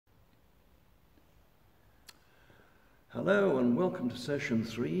Hello and welcome to session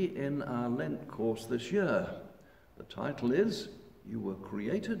 3 in our Lent course this year. The title is, You Were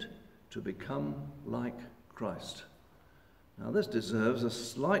Created to Become Like Christ. Now this deserves a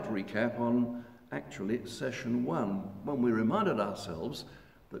slight recap on actually session 1, when we reminded ourselves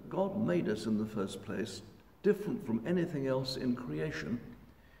that God made us in the first place different from anything else in creation,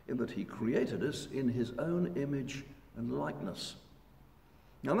 in that he created us in his own image and likeness.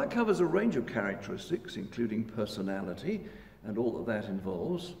 Now that covers a range of characteristics, including personality and all that that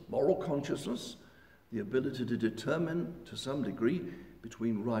involves, moral consciousness, the ability to determine to some degree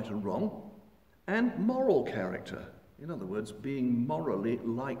between right and wrong, and moral character. In other words, being morally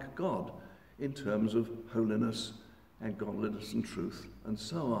like God in terms of holiness and godliness and truth and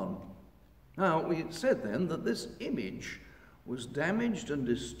so on. Now, we said then that this image was damaged and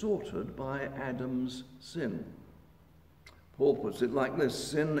distorted by Adam's sin. Paul puts it like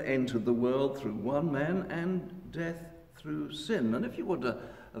this: sin entered the world through one man and death through sin. And if you want a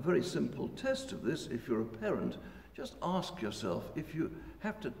very simple test of this, if you're a parent, just ask yourself if you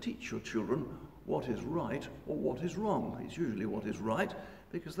have to teach your children what is right or what is wrong. It's usually what is right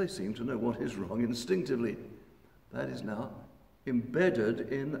because they seem to know what is wrong instinctively. That is now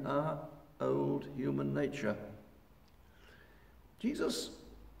embedded in our old human nature. Jesus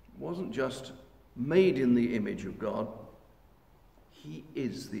wasn't just made in the image of God. He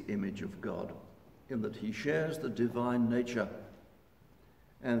is the image of God, in that he shares the divine nature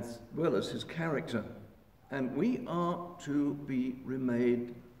as well as his character. And we are to be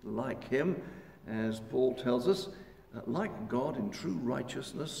remade like him, as Paul tells us, like God in true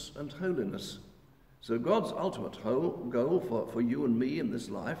righteousness and holiness. So God's ultimate goal for you and me in this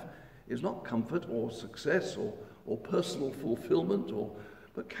life is not comfort or success or personal fulfillment,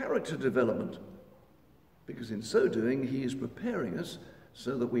 but character development. Because in so doing, he is preparing us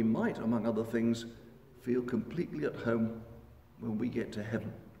so that we might, among other things, feel completely at home when we get to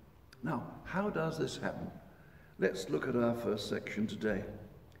heaven. Now, how does this happen? Let's look at our first section today.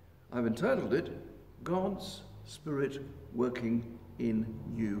 I've entitled it, God's Spirit Working in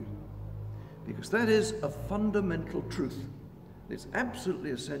You. Because that is a fundamental truth. It's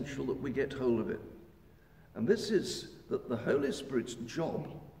absolutely essential that we get hold of it. And this is that the Holy Spirit's job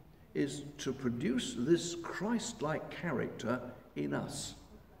is to produce this Christ-like character in us.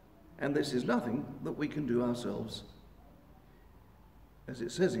 And this is nothing that we can do ourselves. As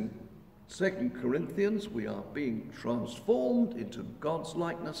it says in 2 Corinthians, we are being transformed into God's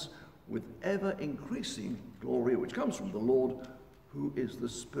likeness with ever-increasing glory, which comes from the Lord, who is the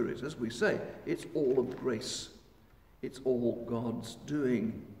Spirit. As we say, it's all of grace. It's all God's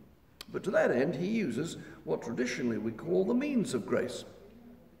doing. But to that end, he uses what traditionally we call the means of grace.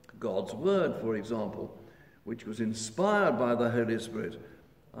 God's Word, for example, which was inspired by the Holy Spirit,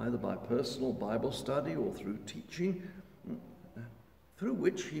 either by personal Bible study or through teaching, through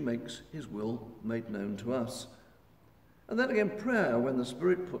which he makes his will made known to us. And then again, prayer, when the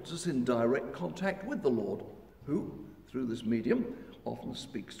Spirit puts us in direct contact with the Lord, who, through this medium, often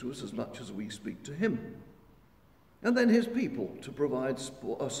speaks to us as much as we speak to him. And then his people, to provide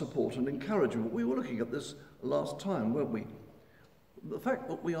support and encouragement. We were looking at this last time, weren't we? The fact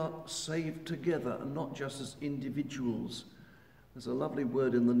that we are saved together and not just as individuals. There's a lovely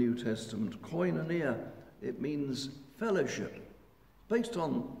word in the New Testament, koinonia. It means fellowship, based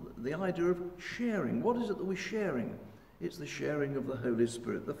on the idea of sharing. What is it that we're sharing? It's the sharing of the Holy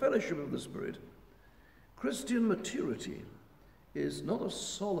Spirit, the fellowship of the Spirit. Christian maturity is not a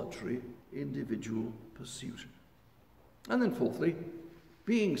solitary individual pursuit. And then fourthly,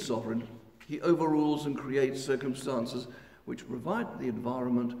 being sovereign, he overrules and creates circumstances which provide the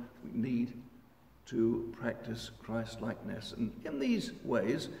environment we need to practice Christ-likeness. And in these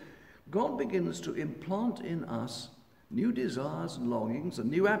ways, God begins to implant in us new desires and longings, a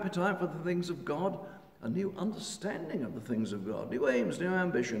new appetite for the things of God, a new understanding of the things of God, new aims, new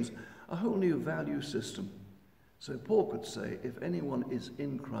ambitions, a whole new value system. So Paul could say, if anyone is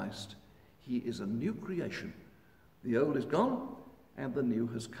in Christ, he is a new creation. The old is gone and the new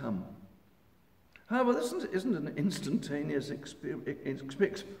has come. However, this isn't an instantaneous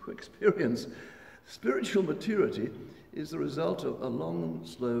experience. Spiritual maturity is the result of a long,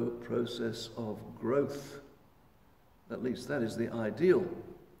 slow process of growth. At least that is the ideal.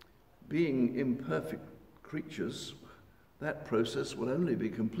 Being imperfect creatures, that process will only be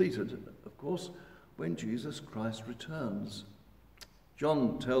completed, of course, when Jesus Christ returns.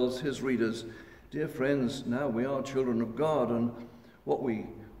 John tells his readers, dear friends, now we are children of God, and what we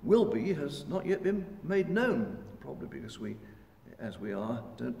will be has not yet been made known, probably because we, as we are,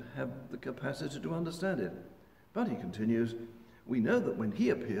 don't have the capacity to understand it. But he continues, we know that when he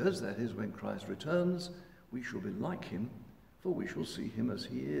appears, that is when Christ returns, we shall be like him, for we shall see him as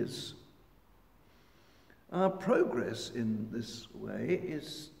he is. Our progress in this way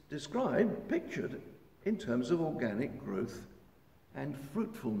is described, pictured, in terms of organic growth and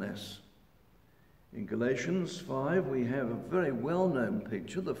fruitfulness. In Galatians 5, we have a very well-known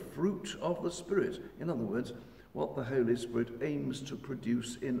picture, the fruit of the Spirit. In other words, what the Holy Spirit aims to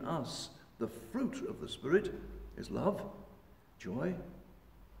produce in us. The fruit of the Spirit is love, joy,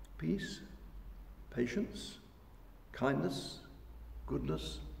 peace, patience, kindness,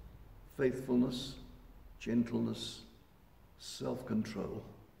 goodness, faithfulness, gentleness, self-control.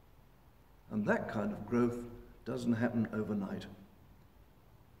 And that kind of growth doesn't happen overnight.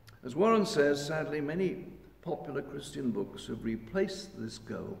 As Warren says, sadly, many popular Christian books have replaced this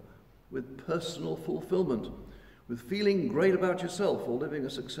goal with personal fulfillment, with feeling great about yourself or living a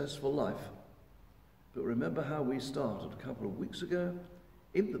successful life. But remember how we started a couple of weeks ago?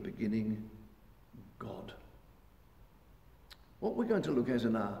 In the beginning, God. What we're going to look at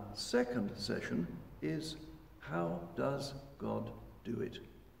in our second session is, how does God do it?